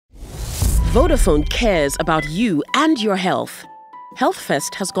Vodafone cares about you and your health.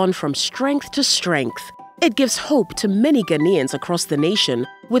 HealthFest has gone from strength to strength. It gives hope to many Ghanaians across the nation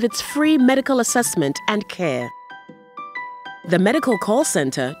with its free medical assessment and care. The Medical Call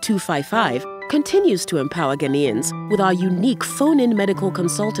Center 255 continues to empower Ghanaians with our unique phone-in medical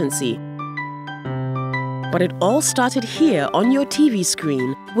consultancy. But it all started here on your TV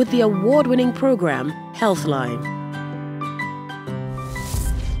screen with the award-winning program, Healthline.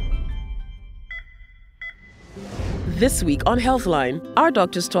 This week on Healthline, our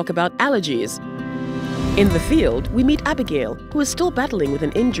doctors talk about allergies. In the field, we meet Abigail, who is still battling with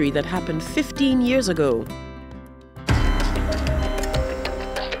an injury that happened 15 years ago.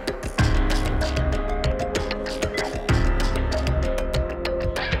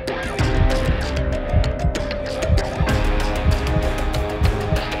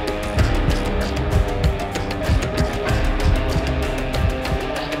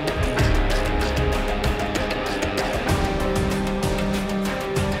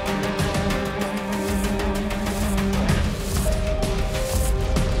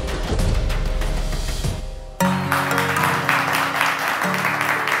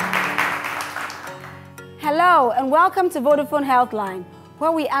 Hello and welcome to Vodafone Healthline,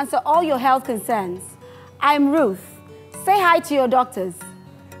 where we answer all your health concerns. I'm Ruth. Say hi to your doctors.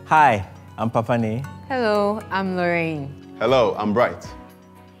 Hi, I'm Papane. Hello, I'm Lorraine. Hello, I'm Bright.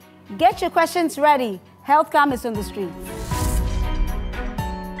 Get your questions ready. Healthcam is on the street.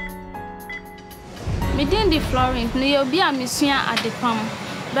 Within the Florence, you be a mission at the palm.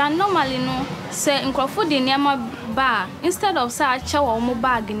 But normally, no, say in Crawford in Yama bar, instead of say a chow or mo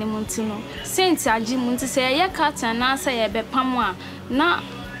bag in the Montino. Saint Ajimunti say a cat and answer a bepamwa. Na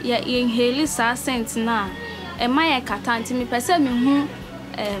ye inhale sa saint na. A my catanti me perceive me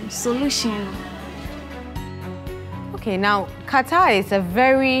solution. Okay, now, kata is a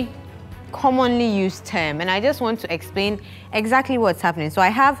very commonly used term, and I just want to explain exactly what's happening. So I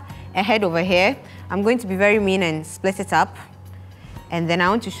have a head over here. I'm going to be very mean and split it up. And then I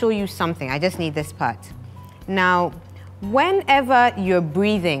want to show you something. I just need this part. Now, whenever you're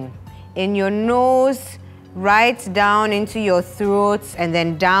breathing, in your nose, right down into your throat, and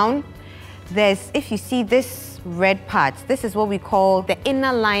then down, if you see this red part, this is what we call the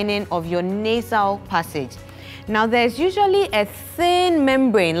inner lining of your nasal passage. Now, there's usually a thin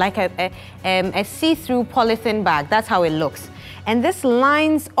membrane, like a see-through polythene bag. That's how it looks. And this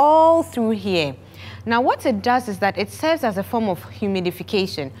lines all through here. Now, what it does is that it serves as a form of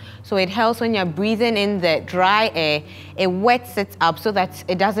humidification. So it helps when you're breathing in the dry air, it wets it up so that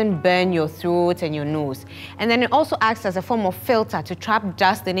it doesn't burn your throat and your nose. And then it also acts as a form of filter to trap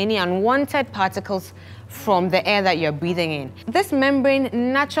dust and any unwanted particles from the air that you're breathing in. This membrane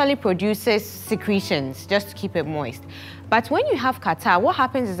naturally produces secretions just to keep it moist. But when you have catarrh, what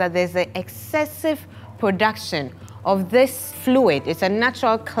happens is that there's an excessive production of this fluid. It's a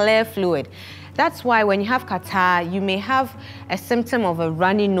natural clear fluid. That's why when you have catarrh, you may have a symptom of a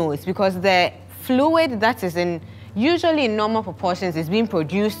runny nose because the fluid that is usually in normal proportions is being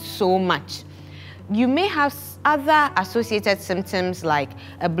produced so much. You may have other associated symptoms like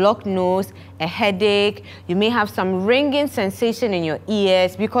a blocked nose, a headache. You may have some ringing sensation in your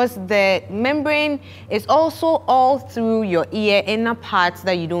ears because the membrane is also all through your ear inner parts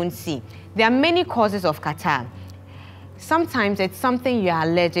that you don't see. There are many causes of catarrh. Sometimes it's something you're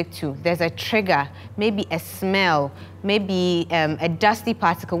allergic to. There's a trigger, maybe a smell, maybe a dusty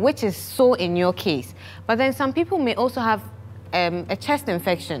particle, which is so in your case. But then some people may also have a chest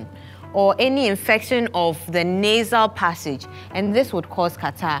infection or any infection of the nasal passage, and this would cause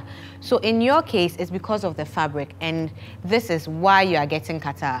catarrh. So in your case, it's because of the fabric, and this is why you are getting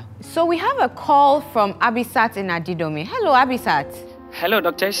catarrh. So we have a call from Abisat in Adidomi. Hello, Abisat. Hello,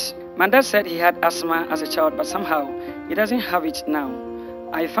 doctors. My dad said he had asthma as a child, but somehow he doesn't have it now.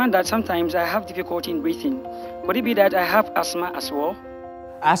 I found that sometimes I have difficulty in breathing. Could it be that I have asthma as well?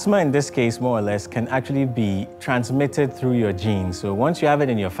 Asthma in this case, more or less, can actually be transmitted through your genes. So once you have it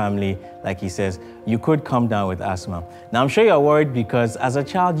in your family, like he says, you could come down with asthma. Now, I'm sure you're worried because as a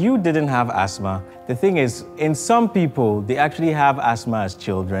child, you didn't have asthma. The thing is, in some people, they actually have asthma as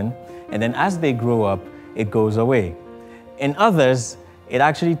children, and then as they grow up, it goes away. In others, it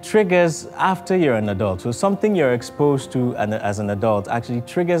actually triggers after you're an adult. So something you're exposed to as an adult actually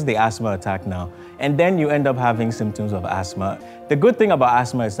triggers the asthma attack now. And then you end up having symptoms of asthma. The good thing about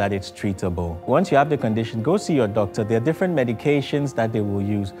asthma is that it's treatable. Once you have the condition, go see your doctor. There are different medications that they will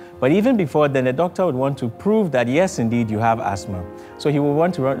use. But even before then, the doctor would want to prove that yes, indeed, you have asthma. So he will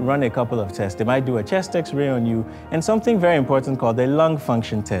want to run a couple of tests. They might do a chest X-ray on you and something very important called a lung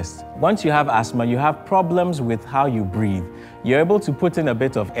function test. Once you have asthma, you have problems with how you breathe. you're able to put in a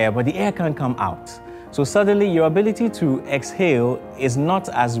bit of air, but the air can't come out. So suddenly your ability to exhale is not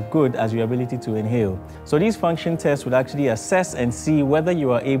as good as your ability to inhale. So these function tests would actually assess and see whether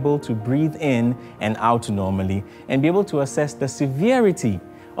you are able to breathe in and out normally and be able to assess the severity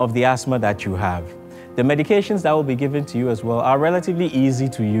of the asthma that you have. The medications that will be given to you as well are relatively easy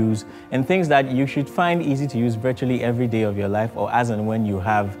to use and things that you should find easy to use virtually every day of your life or as and when you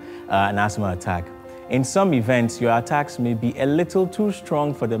have an asthma attack. In some events, your attacks may be a little too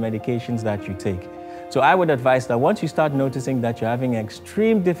strong for the medications that you take. So I would advise that once you start noticing that you're having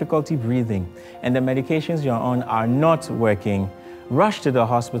extreme difficulty breathing and the medications you're on are not working, rush to the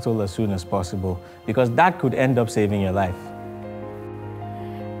hospital as soon as possible because that could end up saving your life.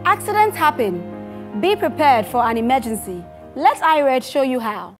 Accidents happen. Be prepared for an emergency. Let iRed show you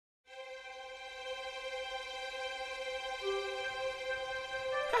how.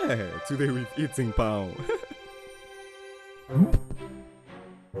 Hey, today we've eaten pound.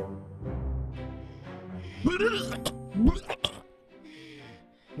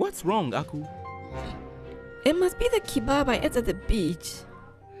 What's wrong, Aku? It must be the kebab I ate at the beach.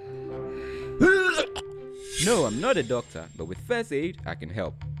 No, I'm not a doctor, but with first aid, I can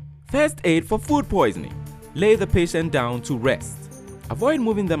help. First aid for food poisoning. Lay the patient down to rest. Avoid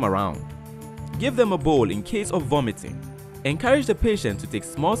moving them around. Give them a bowl in case of vomiting. Encourage the patient to take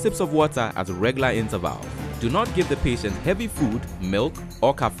small sips of water at regular intervals. Do not give the patient heavy food, milk,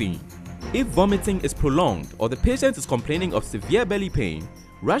 or caffeine. If vomiting is prolonged or the patient is complaining of severe belly pain,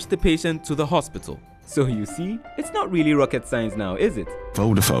 rush the patient to the hospital. So you see, it's not really rocket science now, is it?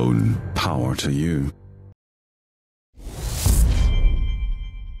 Vodafone, power to you.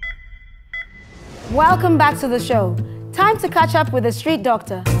 Welcome back to the show. Time to catch up with the street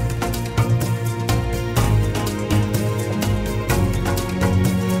doctor.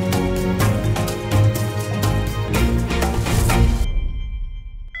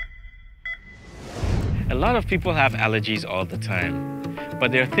 A lot of people have allergies all the time,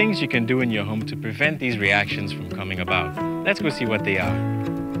 but there are things you can do in your home to prevent these reactions from coming about. Let's go see what they are.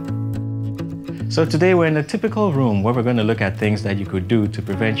 So today we're in a typical room where we're going to look at things that you could do to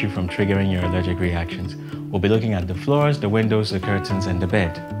prevent you from triggering your allergic reactions. We'll be looking at the floors, the windows, the curtains, and the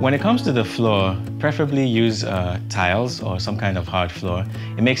bed. When it comes to the floor, preferably use tiles or some kind of hard floor.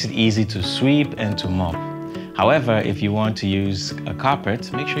 It makes it easy to sweep and to mop. However, if you want to use a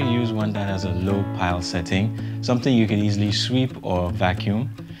carpet, make sure you use one that has a low pile setting, something you can easily sweep or vacuum,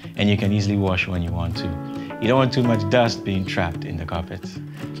 and you can easily wash when you want to. You don't want too much dust being trapped in the carpet.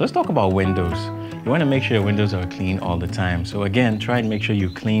 So let's talk about windows. You want to make sure your windows are clean all the time. So again, try and make sure you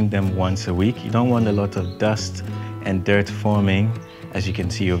clean them once a week. You don't want a lot of dust and dirt forming, as you can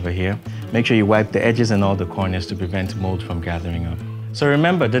see over here. Make sure you wipe the edges and all the corners to prevent mold from gathering up. So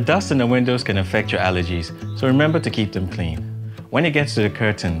remember, the dust in the windows can affect your allergies, so remember to keep them clean. When it gets to the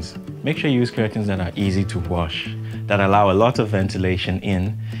curtains, make sure you use curtains that are easy to wash, that allow a lot of ventilation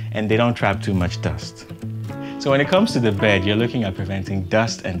in, and they don't trap too much dust. So when it comes to the bed, you're looking at preventing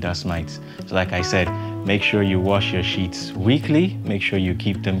dust and dust mites. So like I said, make sure you wash your sheets weekly, make sure you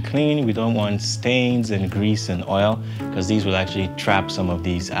keep them clean. We don't want stains and grease and oil, because these will actually trap some of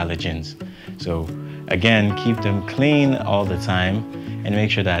these allergens. So again, keep them clean all the time, and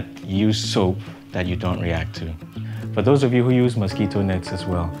make sure that you use soap that you don't react to. For those of you who use mosquito nets as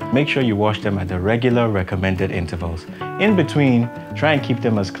well, make sure you wash them at the regular recommended intervals. In between, try and keep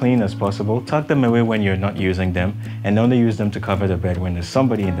them as clean as possible, tuck them away when you're not using them, and only use them to cover the bed when there's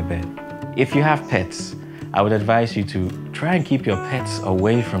somebody in the bed. If you have pets, I would advise you to try and keep your pets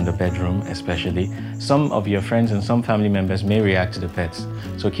away from the bedroom, especially. Some of your friends and some family members may react to the pets,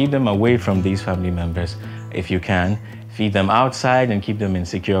 so keep them away from these family members if you can. Feed them outside and keep them in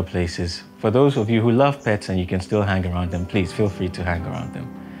secure places. For those of you who love pets and you can still hang around them, please feel free to hang around them.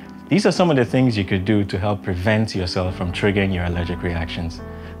 These are some of the things you could do to help prevent yourself from triggering your allergic reactions.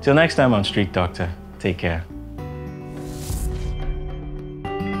 Till next time on Street Doctor, take care.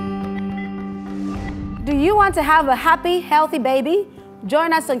 Do you want to have a happy, healthy baby?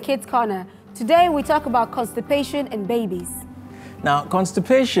 Join us on Kids Corner. Today we talk about constipation in babies. Now,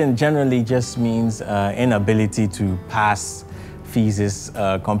 constipation generally just means inability to pass feces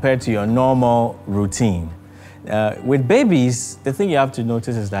compared to your normal routine. With babies, the thing you have to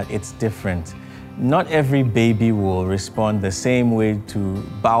notice is that it's different. Not every baby will respond the same way to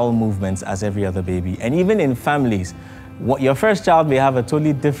bowel movements as every other baby. And even in families, your first child may have a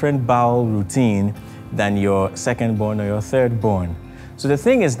totally different bowel routine than your second born or your third born. So the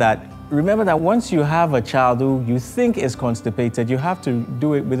thing is that remember that once you have a child who you think is constipated, you have to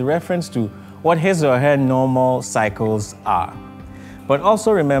do it with reference to what his or her normal cycles are. But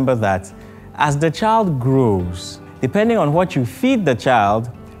also remember that as the child grows, Depending on what you feed the child,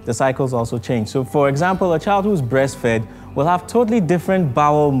 the cycles also change. So for example, a child who's breastfed will have totally different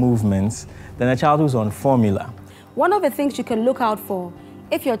bowel movements than a child who's on formula. One of the things you can look out for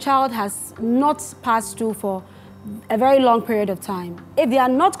if your child has not passed stool for a very long period of time, if they are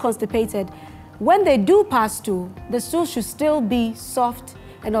not constipated, when they do pass stool, the stool should still be soft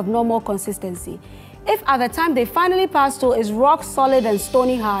and of normal consistency. If at the time they finally pass stool is rock solid and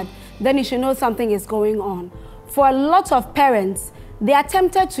stony hard, then you should know something is going on. For a lot of parents, they are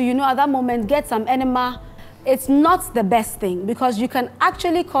tempted to, at that moment, get some enema. It's not the best thing because you can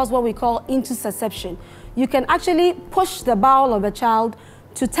actually cause what we call intussusception. You can actually push the bowel of a child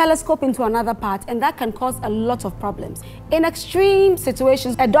to telescope into another part, and that can cause a lot of problems. In extreme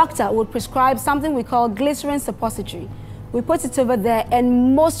situations, a doctor would prescribe something we call glycerin suppository. We put it over there,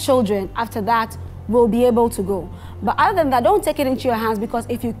 and most children, after that, will be able to go. But other than that, don't take it into your hands because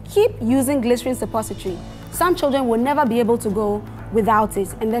if you keep using glycerin suppository, some children will never be able to go without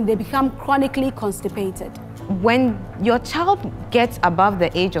it, and then they become chronically constipated. When your child gets above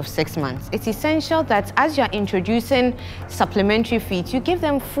the age of 6 months, it's essential that as you're introducing supplementary feeds, you give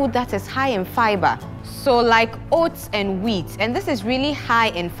them food that is high in fiber. So like oats and wheat, and this is really high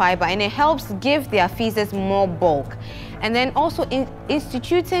in fiber and it helps give their feces more bulk. And then also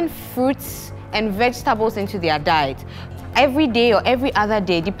instituting fruits and vegetables into their diet. Every day or every other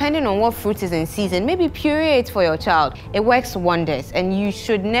day, depending on what fruit is in season, maybe puree it for your child. It works wonders, and you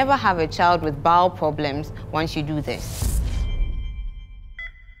should never have a child with bowel problems once you do this.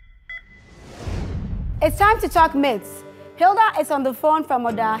 It's time to talk myths. Hilda is on the phone from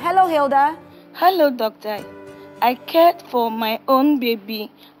Oda. Hello, Hilda. Hello, doctor. I cared for my own baby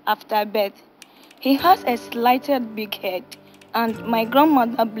after birth. He has a slighted big head, and my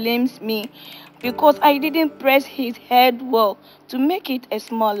grandmother blames me because I didn't press his head well to make it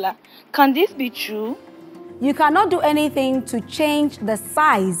smaller. Can this be true? You cannot do anything to change the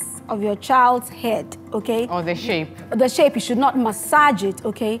size of your child's head, okay? Or the shape. The shape, you should not massage it,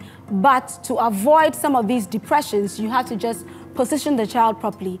 okay? But to avoid some of these depressions, you have to just position the child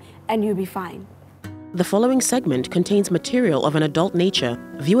properly and you'll be fine. The following segment contains material of an adult nature.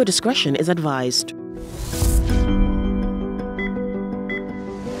 Viewer discretion is advised.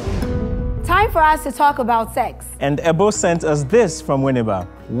 Time for us to talk about sex. And Ebo sent us this from Winneba.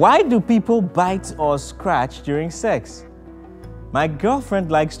 Why do people bite or scratch during sex? My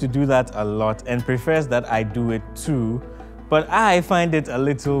girlfriend likes to do that a lot and prefers that I do it too, but I find it a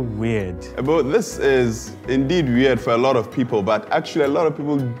little weird. Ebo, this is indeed weird for a lot of people, but actually a lot of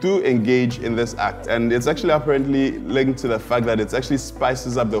people do engage in this act, and it's actually apparently linked to the fact that it actually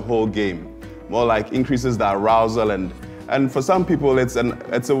spices up the whole game, more like increases the arousal, and for some people, it's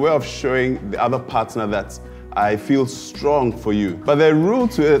a way of showing the other partner that I feel strong for you. But the rule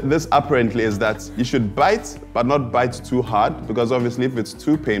to this apparently is that you should bite, but not bite too hard, because obviously if it's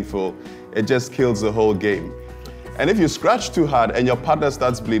too painful, it just kills the whole game. And if you scratch too hard and your partner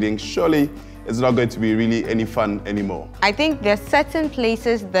starts bleeding, surely it's not going to be really any fun anymore. I think there's certain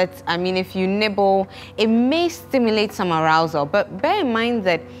places that, if you nibble, it may stimulate some arousal, but bear in mind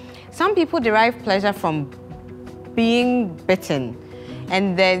that some people derive pleasure from being bitten,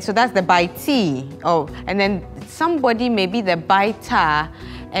 and then so that's the bitee. And then somebody may be the biter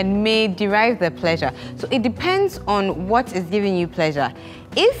and may derive the pleasure. So it depends on what is giving you pleasure.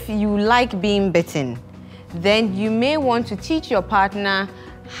 If you like being bitten, then you may want to teach your partner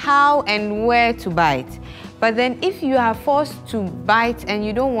how and where to bite. But then if you are forced to bite and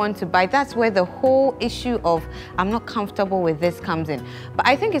you don't want to bite, that's where the whole issue of I'm not comfortable with this comes in. But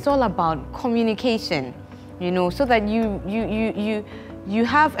I think it's all about communication. So that you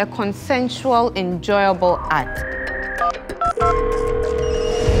have a consensual, enjoyable act.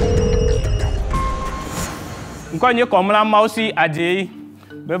 Nkwenye komla mausi aje.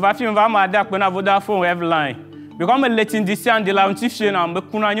 Beva fi mva ma da pena Vodafone Healthline. Because me letting this and the launch na me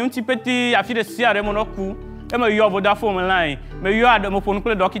kuna nyunti peti afi de siare monoku. E me yo Vodafone line. Me yo ade mo ponu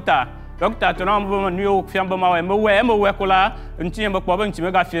kle dokita. Doctor, to know New York, Fiamba, and we kola, and Timber Pobbing to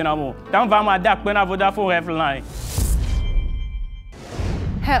Megafianamo. Down Vama Dak when I Vodafone Healthline.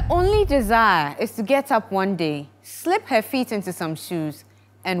 Her only desire is to get up one day, slip her feet into some shoes,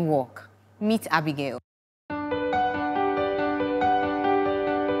 and walk. Meet Abigail.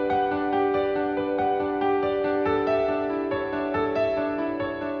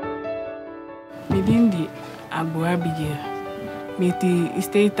 Within the Abu Abigail. Meti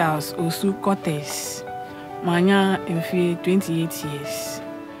State House Osu Cortes. Manya in 28 years.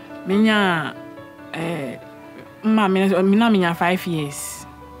 Minya mina 5 years.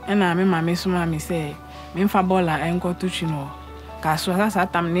 And I mean suma me say me fa bola enko tuchino. Kaswa sa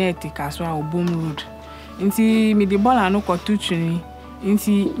tamneti kaswa Obum Road. Inti me the ball ano kotu chuni.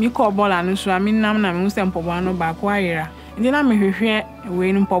 Inti me call ball ano so ami nam na me use mpobwa no ba kwa yera. Inti na me hwehwe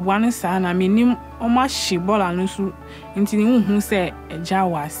we no mpobwa no sa na me nim oma hye ball ano so. Inti ni hu se eja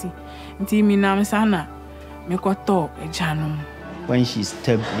wasi. Inti me nam sa na me koto eja no. When she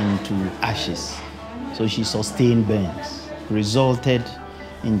stepped into ashes, so she sustained burns, resulted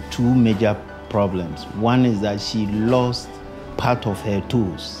in two major problems. One is that she lost part of her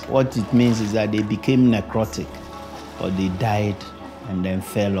toes. What it means is that they became necrotic, or they died and then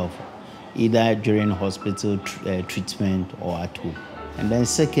fell off, either during hospital treatment or at home. And then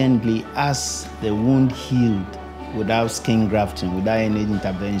secondly, as the wound healed without skin grafting, without any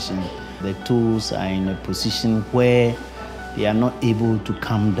intervention, the toes are in a position where they are not able to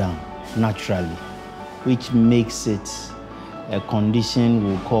come down naturally, which makes it a condition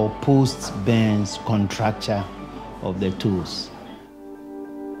we'll call post-burns contracture of the toes.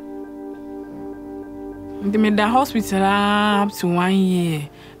 In the hospital up to 1 year.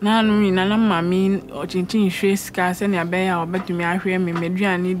 Now, no, mammy or chinching face scarce and a bear or bet to me. I hear me,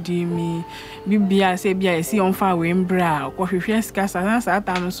 Medriani, di me, Bibia, say, be I see on fire, wimbra, or coffee face scarce, and that's at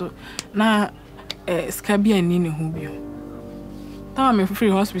time so. Now, scabby and Nini Hubio. I'm a free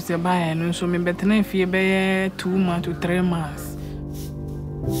hospital by and so me better than fear 2 months to 3 months.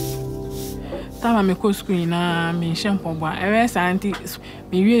 Time I go school na me shampoo boy. Ever santi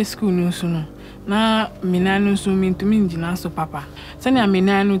me we school no soon. Na me na no so me to me njina so papa. Sani me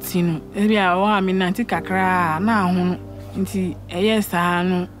na no ti no. Ebi a wa me na ti kakra na ho nti eye sa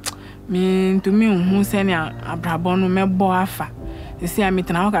no me to me hu sani abrabo no mebo afa. Sisi a me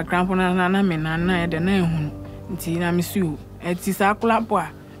tena ho kakra mpo na me na e de na hu nti na me su eti sa kula po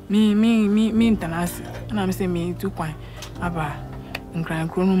a mi internasi na me se me tu kwan aba nkran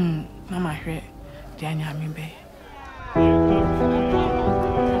krono mu na ma hwe de anya me be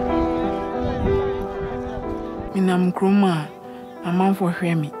mi nam kroma amanfo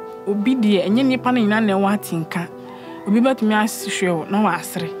hwe mi obi de enye nipa na nyina na wa tinka obi betumi asihwe na wa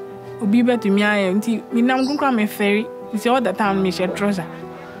asre obi betumi aye nti mi nam kronkra me feri nti all the time me she trouser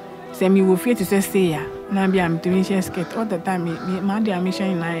se mi wo fie to say ya na be am to share skirt all the time me dey am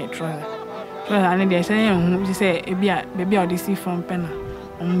share na trouser and dey say hu say e bia baby o dey see from pena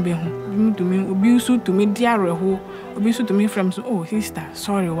on be hu to me obi su to me dia reho obi su to me from so oh sister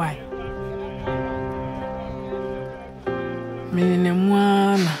sorry why me ne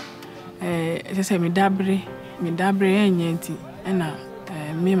muana say me dabre enye nti na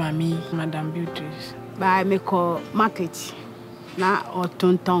me mami madam Beatrice ba me ko market na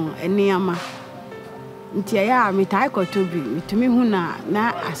otonton eniama nti ya me tai ko to bi mitumi hu na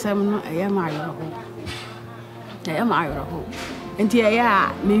asem no ma ayoro ho nti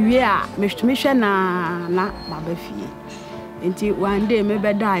ya me wie a me hwe na ma ba fie nti one day me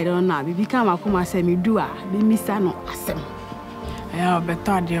be die don na bibi ka makoma se me du a be misa no asem ya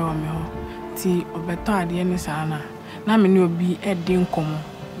obeto ade o me ho ti obeto ade ni sana na me ni obi edi nkomo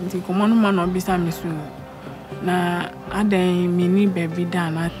nti komo no ma no bisa me su na adan me ni baby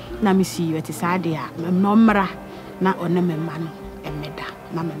dana na me si weti sade a no mra na one me ma no emeda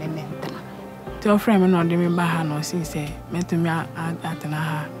na me mentana ti o frame no de me ba ha no si se metumi atena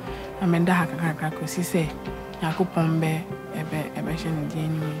ha na me da ha kakaka ko si se yakopon be ebe hye di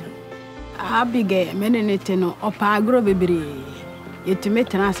enyi abige menenete no opa agro bebre yetime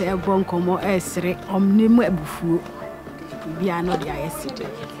tena se ebo nkomo esre omnemu abufuo bia no dia yeside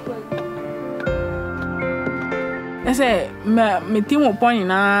ese me timo pon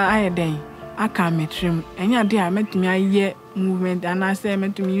na ayeden aka metrim enya de a metumi aye movement ana se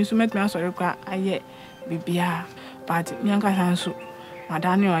metumi use metumi asore kwa aye bibia but nyanka sanso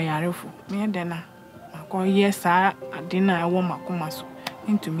madane o yarefo me de na akọ yes adina ewo makoma so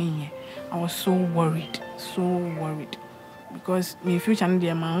into me I was so worried because my future and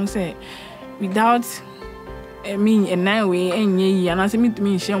the man say without me and now way enye and I say me to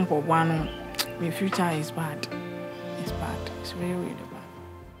me shame for one my future is bad. It's very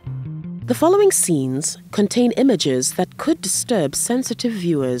bad. The following scenes contain images that could disturb sensitive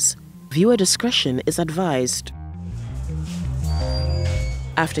viewers. Viewer discretion is advised.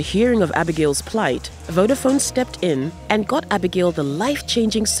 After hearing of Abigail's plight, Vodafone stepped in and got Abigail the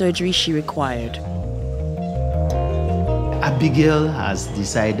life-changing surgery she required. Abigail has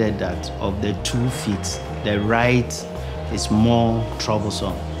decided that of the 2 feet, the right is more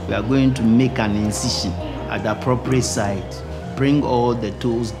troublesome. We are going to make an incision at the appropriate site, bring all the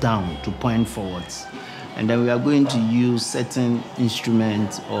toes down to point forwards, and then we are going to use certain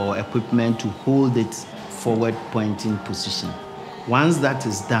instruments or equipment to hold it forward pointing position. Once that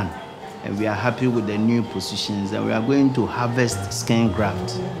is done, and we are happy with the new positions, and we are going to harvest skin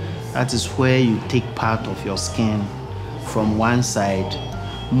graft. That is where you take part of your skin from one side,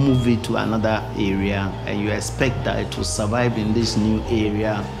 move it to another area, and you expect that it will survive in this new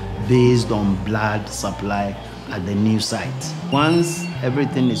area based on blood supply at the new site. Once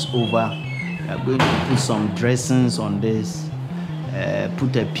everything is over, we are going to put some dressings on this,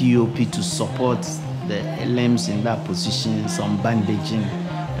 put a POP to support the limbs in that position, some bandaging,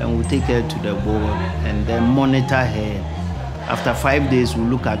 and we'll take her to the ward and then monitor her. After 5 days, we'll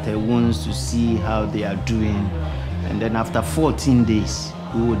look at her wounds to see how they are doing, and then after 14 days,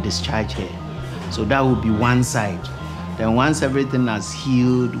 we will discharge her. So that will be one side. Then once everything has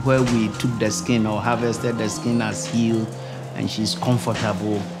healed, where we took the skin or harvested the skin has healed and she's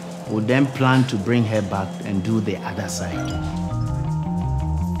comfortable, we'll then plan to bring her back and do the other side.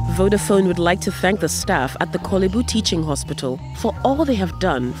 Vodafone would like to thank the staff at the Kolebu Teaching Hospital for all they have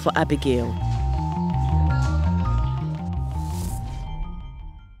done for Abigail.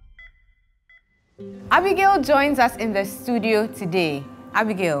 Abigail joins us in the studio today.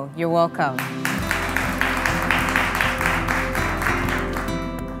 Abigail, you're welcome.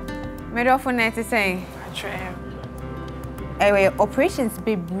 Middle for night is saying, operations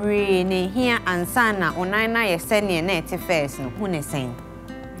be brain here and sana on 9 years sending net first. No, who is saying?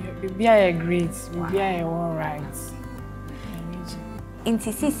 Be I agree, be I all right. In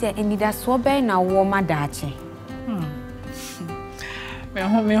Tissisa, and it has swabber now warmer dachi.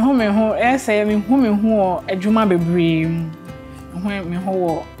 Me home, say, me who a juma be brave. When me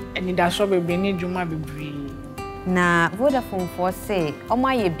ho, and it has swabber be need juma be brave. Na Vodafone for say, oh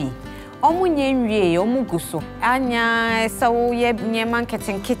my be. Omu nyenwie omu guso anya sawo ye nyeman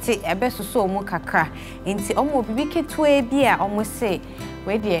ketenkete ebeso so omu kakra nti omu bibi ketue bi a omu se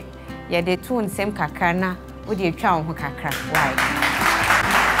we de ye de to nsem kakra na we de atwa ho kakra why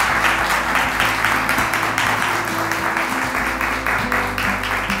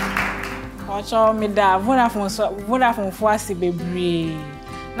Ocho me da Vodafone fo ase bebre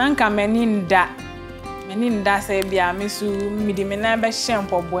nanka meninda se bia mesu midi me na be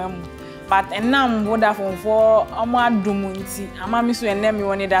hempo boam. But enam Vodafone for adumunti amami so enemi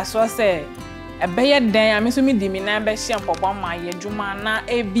woni da so say ebeye den amiso mi di mi na be hye mpobwa ma ye dwuma na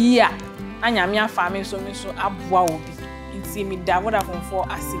ebia anyame afa me so aboa obi nti mi da Vodafone for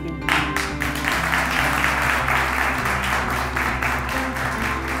asibe.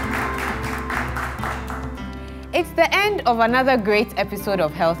 It's the end of another great episode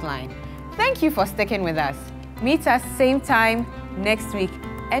of Healthline. Thank you for sticking with us. Meet us same time next week.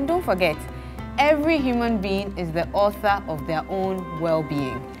 And don't forget, every human being is the author of their own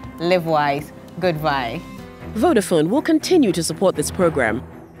well-being. Live wise. Goodbye. Vodafone will continue to support this program.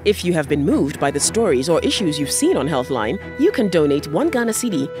 If you have been moved by the stories or issues you've seen on Healthline, you can donate 1 Ghana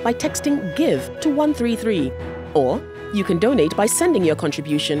cedi by texting GIVE to 133. Or you can donate by sending your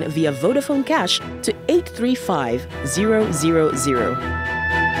contribution via Vodafone Cash to 835000.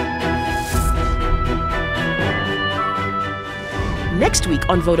 Next week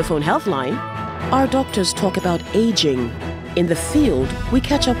on Vodafone Healthline, our doctors talk about aging. In the field, we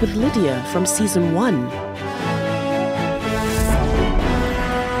catch up with Lydia from season 1.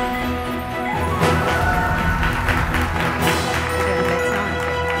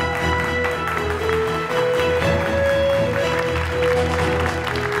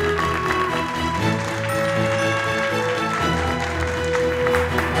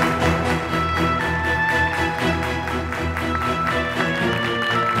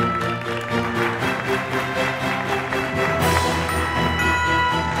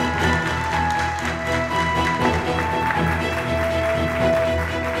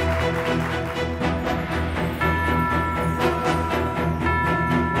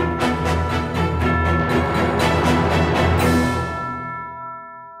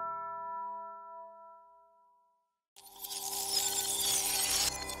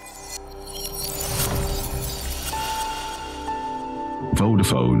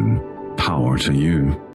 Vodafone, power to you.